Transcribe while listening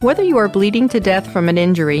Whether you are bleeding to death from an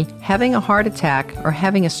injury, having a heart attack, or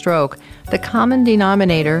having a stroke, the common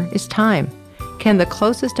denominator is time. Can the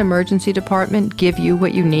closest emergency department give you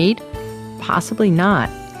what you need? Possibly not.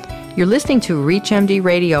 You're listening to ReachMD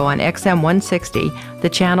Radio on XM 160, the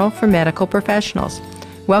channel for medical professionals.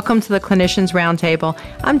 Welcome to the Clinicians Roundtable.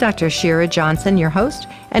 I'm Dr. Shira Johnson, your host,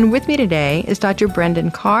 and with me today is Dr. Brendan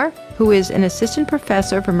Carr, who is an assistant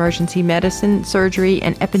professor of emergency medicine, surgery,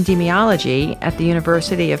 and epidemiology at the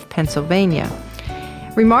University of Pennsylvania.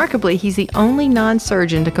 Remarkably, he's the only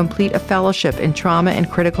non-surgeon to complete a fellowship in trauma and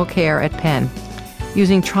critical care at Penn.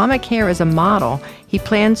 Using trauma care as a model, he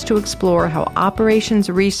plans to explore how operations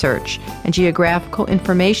research and geographical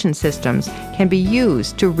information systems can be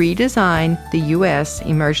used to redesign the U.S.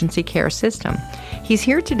 emergency care system. He's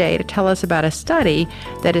here today to tell us about a study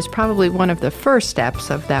that is probably one of the first steps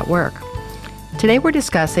of that work. Today we're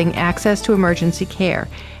discussing access to emergency care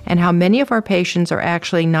and how many of our patients are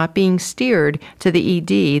actually not being steered to the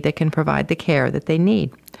ED that can provide the care that they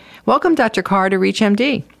need. Welcome, Dr. Carr, to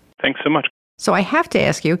ReachMD. Thanks so much. So I have to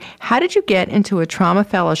ask you, how did you get into a trauma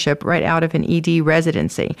fellowship right out of an ED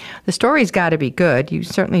residency? The story's got to be good. You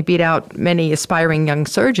certainly beat out many aspiring young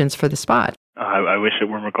surgeons for the spot. I wish it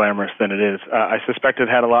were more glamorous than it is. I suspect it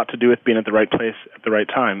had a lot to do with being at the right place at the right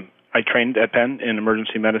time. I trained at Penn in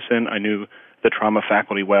emergency medicine. I knew the trauma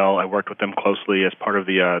faculty well. I worked with them closely as part of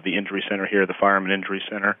the injury center here, the Fireman Injury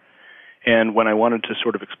Center. And when I wanted to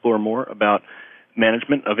sort of explore more about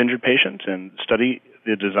management of injured patients and study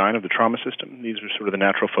the design of the trauma system, these were sort of the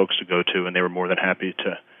natural folks to go to, and they were more than happy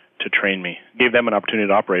to train me. Gave them an opportunity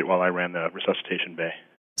to operate while I ran the resuscitation bay.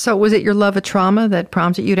 So was it your love of trauma that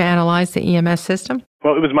prompted you to analyze the EMS system?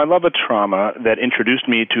 Well, it was my love of trauma that introduced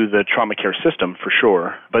me to the trauma care system, for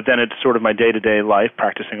sure. But then it's sort of my day-to-day life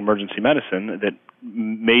practicing emergency medicine that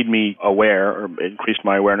made me aware, or increased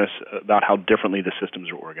my awareness about how differently the systems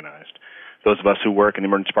are organized. Those of us who work in the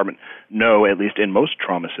emergency department know, at least in most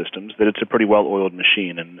trauma systems, that it's a pretty well-oiled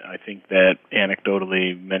machine. And I think that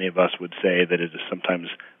anecdotally, many of us would say that it is sometimes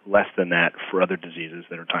less than that for other diseases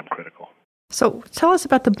that are time-critical. So tell us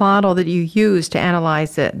about the model that you use to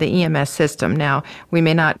analyze the EMS system. Now, we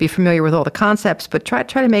may not be familiar with all the concepts, but try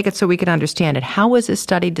to make it so we can understand it. How was this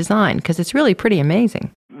study designed? Because it's really pretty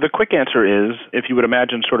amazing. The quick answer is, if you would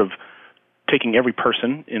imagine sort of taking every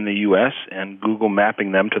person in the U.S. and Google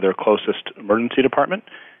mapping them to their closest emergency department,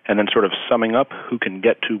 and then sort of summing up who can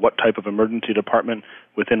get to what type of emergency department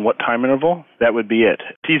within what time interval, that would be it.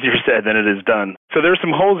 It's easier said than it is done. So there's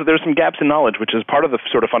some holes, there's some gaps in knowledge, which is part of the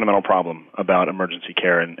sort of fundamental problem about emergency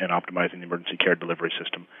care and optimizing the emergency care delivery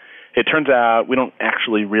system. It turns out we don't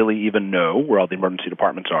actually really even know where all the emergency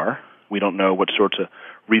departments are. We don't know what sorts of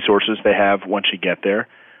resources they have once you get there.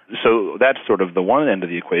 So that's sort of the one end of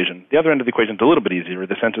the equation. The other end of the equation is a little bit easier.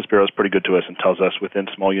 The Census Bureau is pretty good to us and tells us within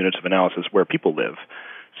small units of analysis where people live.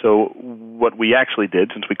 So what we actually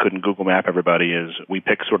did, since we couldn't Google map everybody, is we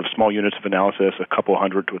pick sort of small units of analysis, a couple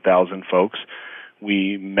hundred to 1,000 folks.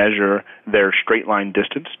 We measure their straight line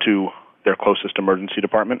distance to their closest emergency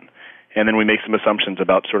department, and then we make some assumptions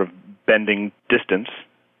about sort of bending distance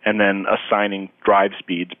and then assigning drive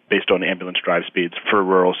speeds based on ambulance drive speeds for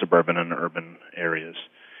rural, suburban, and urban areas.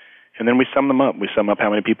 And then we sum them up. We sum up how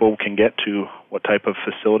many people can get to what type of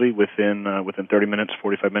facility within 30 minutes,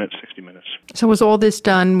 45 minutes, 60 minutes. So was all this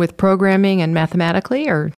done with programming and mathematically,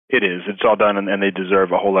 or? It is. It's all done, and they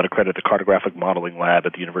deserve a whole lot of credit. The Cartographic Modeling Lab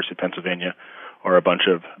at the University of Pennsylvania are a bunch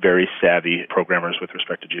of very savvy programmers with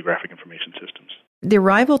respect to geographic information systems. The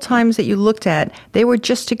arrival times that you looked at, they were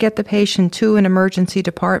just to get the patient to an emergency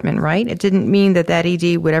department, right? It didn't mean that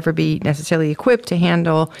ED would ever be necessarily equipped to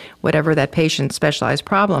handle whatever that patient's specialized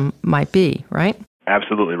problem might be, right?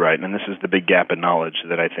 Absolutely right. And this is the big gap in knowledge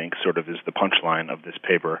that I think sort of is the punchline of this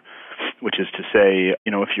paper, which is to say,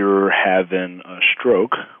 if you're having a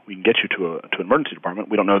stroke, we can get you to an emergency department.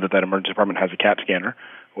 We don't know that emergency department has a CAT scanner,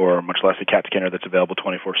 or much less a CAT scanner that's available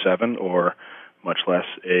 24/7, or much less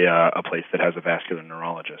a place that has a vascular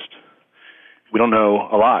neurologist. We don't know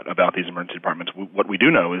a lot about these emergency departments. What we do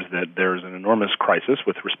know is that there's an enormous crisis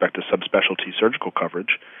with respect to subspecialty surgical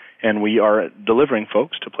coverage, and we are delivering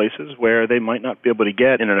folks to places where they might not be able to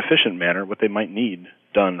get in an efficient manner what they might need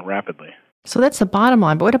done rapidly. So that's the bottom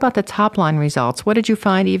line. But what about the top line results? What did you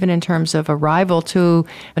find even in terms of arrival to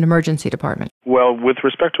an emergency department? Well, with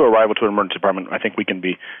respect to arrival to an emergency department, I think we can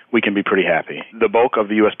be pretty happy. The bulk of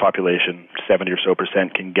the U.S. population, 70 or so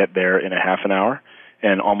percent, can get there in a half an hour,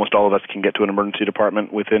 and almost all of us can get to an emergency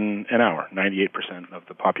department within an hour, 98% of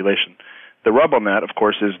the population. The rub on that, of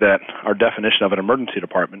course, is that our definition of an emergency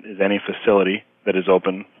department is any facility that is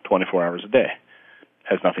open 24 hours a day.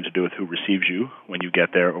 Has nothing to do with who receives you when you get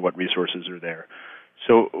there or what resources are there.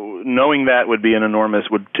 So knowing that would be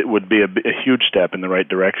would be a huge step in the right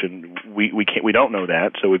direction. We don't know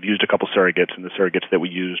that, so we've used a couple surrogates, and the surrogates that we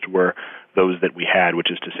used were those that we had,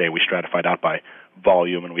 which is to say we stratified out by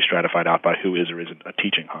volume and we stratified out by who is or isn't a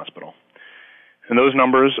teaching hospital. And those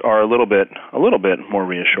numbers are a little bit more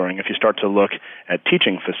reassuring. If you start to look at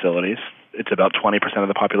teaching facilities, it's about 20% of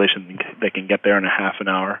the population that can get there in a half an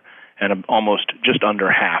hour, and almost just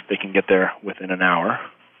under half they can get there within an hour.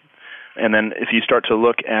 And then if you start to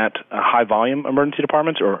look at high-volume emergency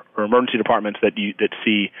departments or emergency departments that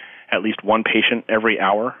see at least one patient every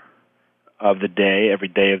hour of the day, every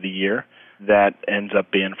day of the year, that ends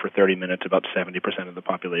up being for 30 minutes about 70% of the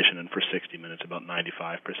population, and for 60 minutes about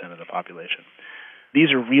 95% of the population.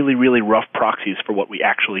 These are really, really rough proxies for what we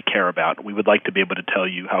actually care about. We would like to be able to tell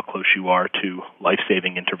you how close you are to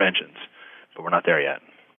life-saving interventions, but we're not there yet.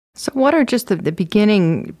 So what are just the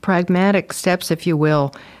beginning pragmatic steps, if you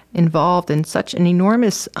will, involved in such an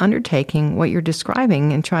enormous undertaking, what you're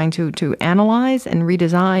describing, in trying to analyze and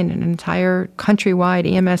redesign an entire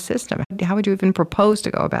countrywide EMS system? How would you even propose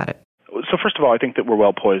to go about it? So first of all, I think that we're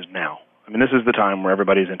well poised now. I mean, this is the time where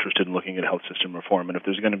everybody's interested in looking at health system reform, and if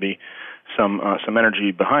there's going to be some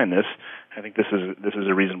energy behind this, I think this is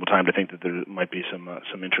a reasonable time to think that there might be some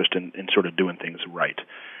interest in sort of doing things right.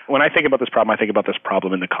 When I think about this problem, I think about this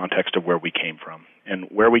problem in the context of where we came from. And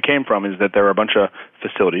where we came from is that there are a bunch of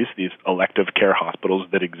facilities, these elective care hospitals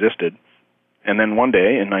that existed. And then one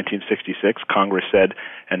day in 1966, Congress said,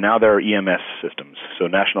 and now there are EMS systems. So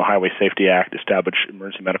National Highway Safety Act established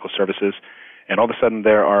emergency medical services, and all of a sudden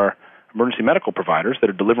there are emergency medical providers that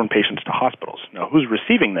are delivering patients to hospitals. Now, who's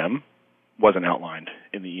receiving them wasn't outlined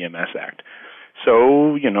in the EMS Act.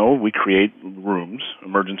 So, we create rooms,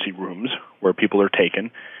 emergency rooms, where people are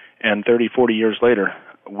taken, and 30, 40 years later,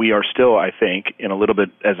 we are still, I think, in a little bit,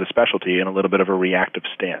 as a specialty, in a little bit of a reactive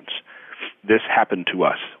stance. This happened to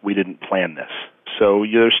us. We didn't plan this. So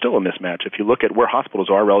there's still a mismatch. If you look at where hospitals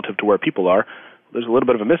are relative to where people are, there's a little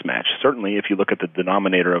bit of a mismatch. Certainly, if you look at the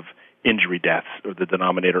denominator of injury deaths or the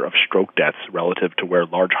denominator of stroke deaths relative to where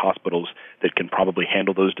large hospitals that can probably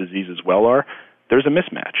handle those diseases well are, there's a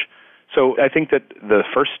mismatch. So I think that the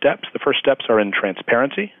first steps are in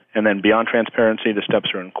transparency, and then beyond transparency, the steps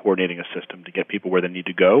are in coordinating a system to get people where they need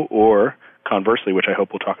to go, or conversely, which I hope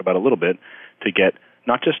we'll talk about a little bit, to get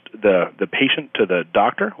not just the patient to the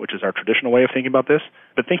doctor, which is our traditional way of thinking about this,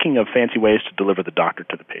 but thinking of fancy ways to deliver the doctor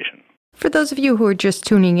to the patient. For those of you who are just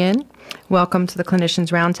tuning in, welcome to the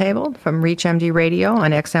Clinicians Roundtable from ReachMD Radio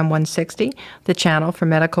on XM 160, the channel for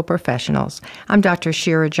medical professionals. I'm Dr.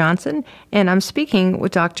 Shira Johnson, and I'm speaking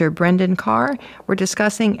with Dr. Brendan Carr. We're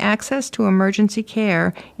discussing access to emergency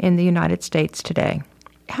care in the United States today.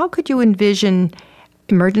 How could you envision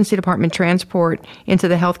emergency department transport into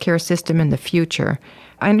the healthcare system in the future?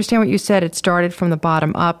 I understand what you said. It started from the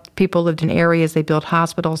bottom up. People lived in areas, they built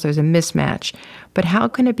hospitals. There's a mismatch. But how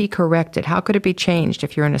can it be corrected? How could it be changed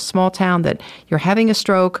if you're in a small town that you're having a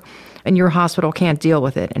stroke and your hospital can't deal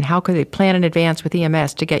with it? And how could they plan in advance with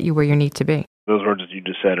EMS to get you where you need to be? Those words that you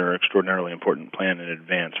just said are extraordinarily important. Plan in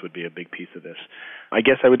advance would be a big piece of this. I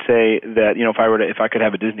guess I would say that, if I could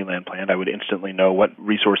have a Disneyland planned, I would instantly know what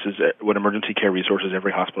emergency care resources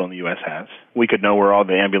every hospital in the U.S. has. We could know where all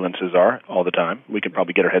the ambulances are all the time. We could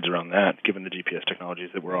probably get our heads around that, given the GPS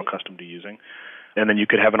technologies that we're all accustomed to using. And then you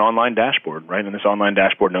could have an online dashboard, right? And this online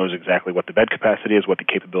dashboard knows exactly what the bed capacity is, what the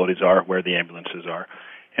capabilities are, where the ambulances are.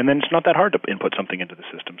 And then it's not that hard to input something into the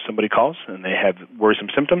system. Somebody calls and they have worrisome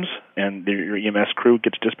symptoms, and your EMS crew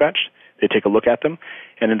gets dispatched. They take a look at them,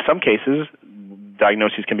 and in some cases,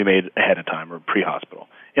 diagnoses can be made ahead of time or pre-hospital.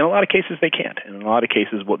 In a lot of cases, they can't. And in a lot of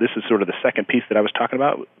cases, this is sort of the second piece that I was talking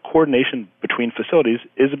about. Coordination between facilities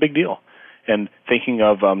is a big deal. And thinking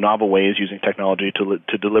of novel ways using technology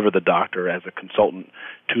to deliver the doctor as a consultant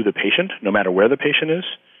to the patient, no matter where the patient is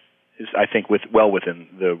I think, well within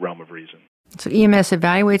the realm of reason. So EMS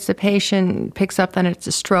evaluates the patient, picks up that it's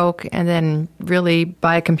a stroke, and then really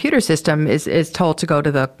by a computer system is told to go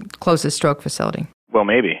to the closest stroke facility. Well,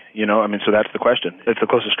 maybe. So that's the question. If the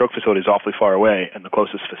closest stroke facility is awfully far away and the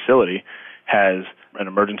closest facility has an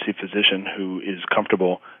emergency physician who is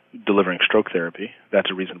comfortable delivering stroke therapy,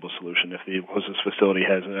 that's a reasonable solution. If the closest facility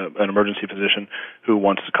has an emergency physician who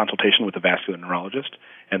wants a consultation with a vascular neurologist,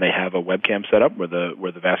 and they have a webcam set up where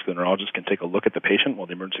the vascular neurologist can take a look at the patient while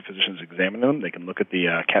the emergency physician is examining them, they can look at the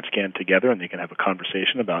CAT scan together, and they can have a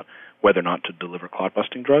conversation about whether or not to deliver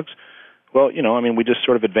clot-busting drugs. Well, we just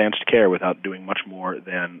sort of advanced care without doing much more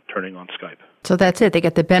than turning on Skype. So that's it. They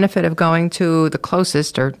get the benefit of going to the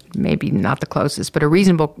closest, or maybe not the closest, but a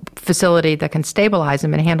reasonable facility that can stabilize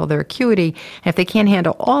them and handle their acuity. And if they can't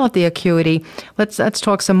handle all of the acuity, let's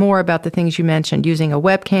talk some more about the things you mentioned, using a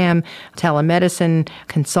webcam, telemedicine,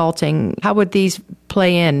 consulting. How would these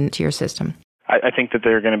play into your system? I think that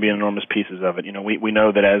there are going to be enormous pieces of it. We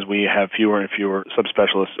know that as we have fewer and fewer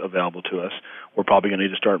subspecialists available to us, we're probably going to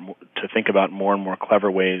need to start to think about more and more clever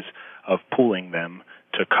ways of pooling them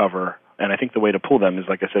to cover. And I think the way to pool them is,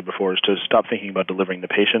 like I said before, is to stop thinking about delivering the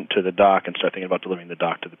patient to the doc and start thinking about delivering the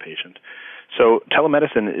doc to the patient. So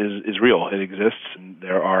telemedicine is real. It exists. And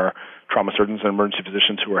there are trauma surgeons and emergency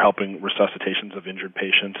physicians who are helping resuscitations of injured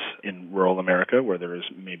patients in rural America, where there is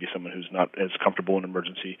maybe someone who's not as comfortable in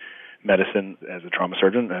emergency medicine as a trauma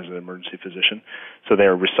surgeon, as an emergency physician. So they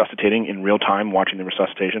are resuscitating in real time, watching the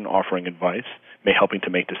resuscitation, offering advice, helping to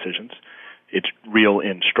make decisions. It's real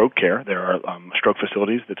in stroke care. There are stroke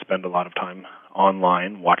facilities that spend a lot of time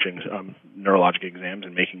online watching neurologic exams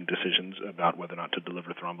and making decisions about whether or not to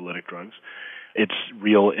deliver thrombolytic drugs. It's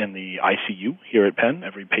real in the ICU here at Penn.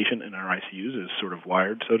 Every patient in our ICUs is sort of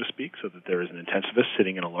wired, so to speak, so that there is an intensivist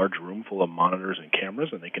sitting in a large room full of monitors and cameras,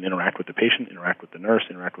 and they can interact with the patient, interact with the nurse,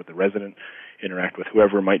 interact with the resident, interact with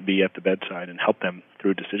whoever might be at the bedside, and help them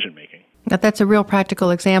through decision-making. Now, that's a real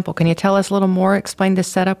practical example. Can you tell us a little more? Explain the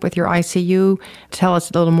setup with your ICU. Tell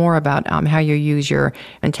us a little more about how you use your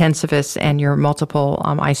intensivists and your multiple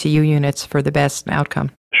ICU units for the best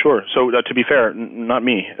outcome. Sure. So to be fair, not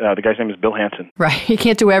me. The guy's name is Bill Hansen. Right. You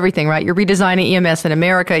can't do everything, right? You're redesigning EMS in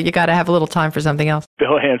America. You got to have a little time for something else.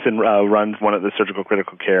 Bill Hansen runs one of the surgical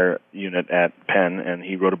critical care unit at Penn, and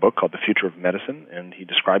he wrote a book called The Future of Medicine, and he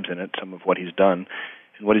describes in it some of what he's done.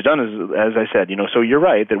 And what he's done is, as I said, so you're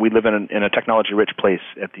right that we live in a technology-rich place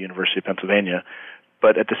at the University of Pennsylvania,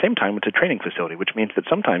 but at the same time, it's a training facility, which means that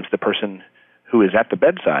sometimes the person who is at the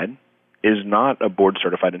bedside is not a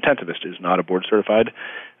board-certified intensivist, is not a board-certified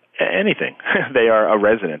anything. They are a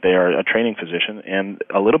resident. They are a training physician, and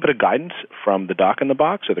a little bit of guidance from the doc in the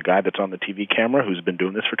box or the guy that's on the TV camera who's been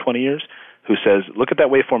doing this for 20 years who says, look at that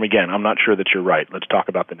waveform again. I'm not sure that you're right. Let's talk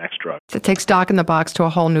about the next drug. It takes doc in the box to a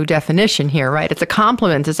whole new definition here, right? It's a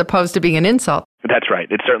compliment as opposed to being an insult. That's right.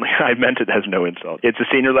 It's certainly, I meant it as no insult. It's a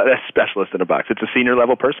senior specialist in a box. It's a senior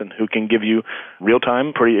level person who can give you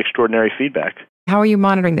real-time, pretty extraordinary feedback. How are you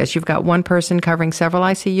monitoring this? You've got one person covering several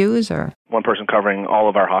ICUs, or? One person covering all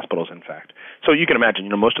of our hospitals, in fact. So you can imagine,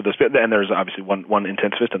 most of this, and there's obviously one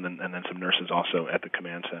intensivist and then some nurses also at the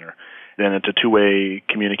command center. Then it's a two-way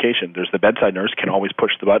communication. There's the bedside nurse can always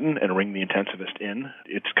push the button and ring the intensivist in.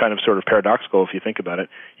 It's kind of sort of paradoxical if you think about it.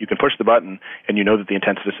 You can push the button and you know that the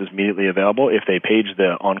intensivist is immediately available. If they page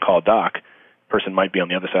the on-call doc, person might be on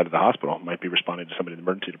the other side of the hospital, might be responding to somebody in the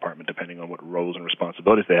emergency department, depending on what roles and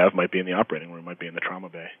responsibilities they have, might be in the operating room, might be in the trauma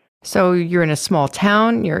bay. So you're in a small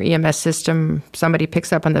town, your EMS system, somebody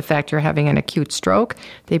picks up on the fact you're having an acute stroke,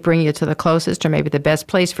 they bring you to the closest or maybe the best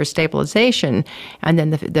place for stabilization, and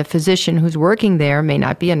then the physician who's working there may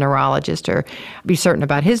not be a neurologist or be certain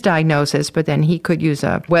about his diagnosis, but then he could use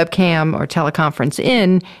a webcam or teleconference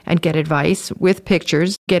in and get advice with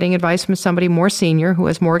pictures, getting advice from somebody more senior who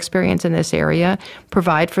has more experience in this area,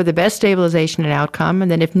 provide for the best stabilization and outcome,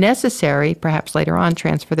 and then if necessary, perhaps later on,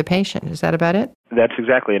 transfer the patient. Is that about it? That's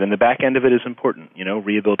exactly it. And the back end of it is important,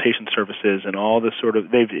 rehabilitation services and all the sort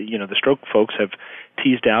of, the stroke folks have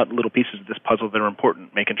teased out little pieces of this puzzle that are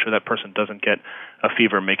important, making sure that person doesn't get a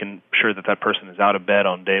fever, making sure that that person is out of bed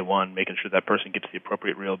on day one, making sure that person gets the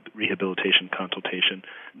appropriate rehabilitation consultation.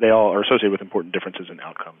 They all are associated with important differences in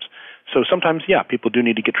outcomes. So sometimes, people do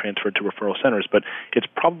need to get transferred to referral centers, but it's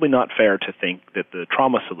probably not fair to think that the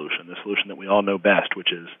trauma solution, the solution that we all know best,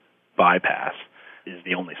 which is bypass, is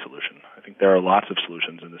the only solution. I think there are lots of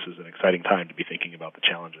solutions, and this is an exciting time to be thinking about the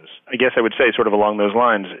challenges. I guess I would say, sort of along those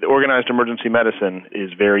lines, organized emergency medicine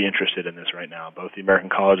is very interested in this right now. Both the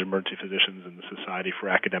American College of Emergency Physicians and the Society for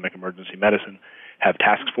Academic Emergency Medicine have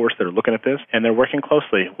task force that are looking at this, and they're working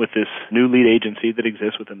closely with this new lead agency that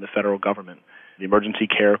exists within the federal government. The Emergency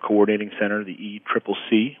Care Coordinating Center, the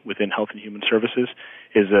ECCC, within Health and Human Services,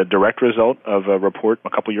 is a direct result of a report a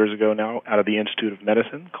couple years ago now out of the Institute of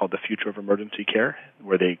Medicine called The Future of Emergency Care,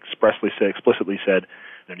 where they explicitly said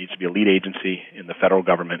there needs to be a lead agency in the federal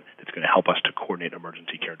government that's going to help us to coordinate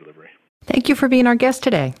emergency care delivery. Thank you for being our guest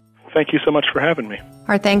today. Thank you so much for having me.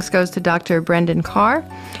 Our thanks goes to Dr. Brendan Carr,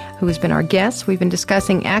 who has been our guest. We've been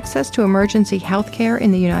discussing access to emergency health care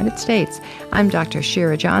in the United States. I'm Dr.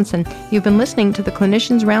 Shira Johnson. You've been listening to the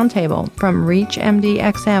Clinicians Roundtable from ReachMD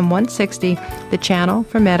XM 160, the channel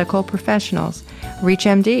for medical professionals.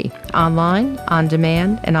 ReachMD, online, on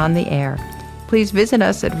demand, and on the air. Please visit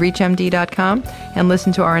us at reachmd.com and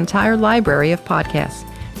listen to our entire library of podcasts.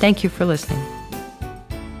 Thank you for listening.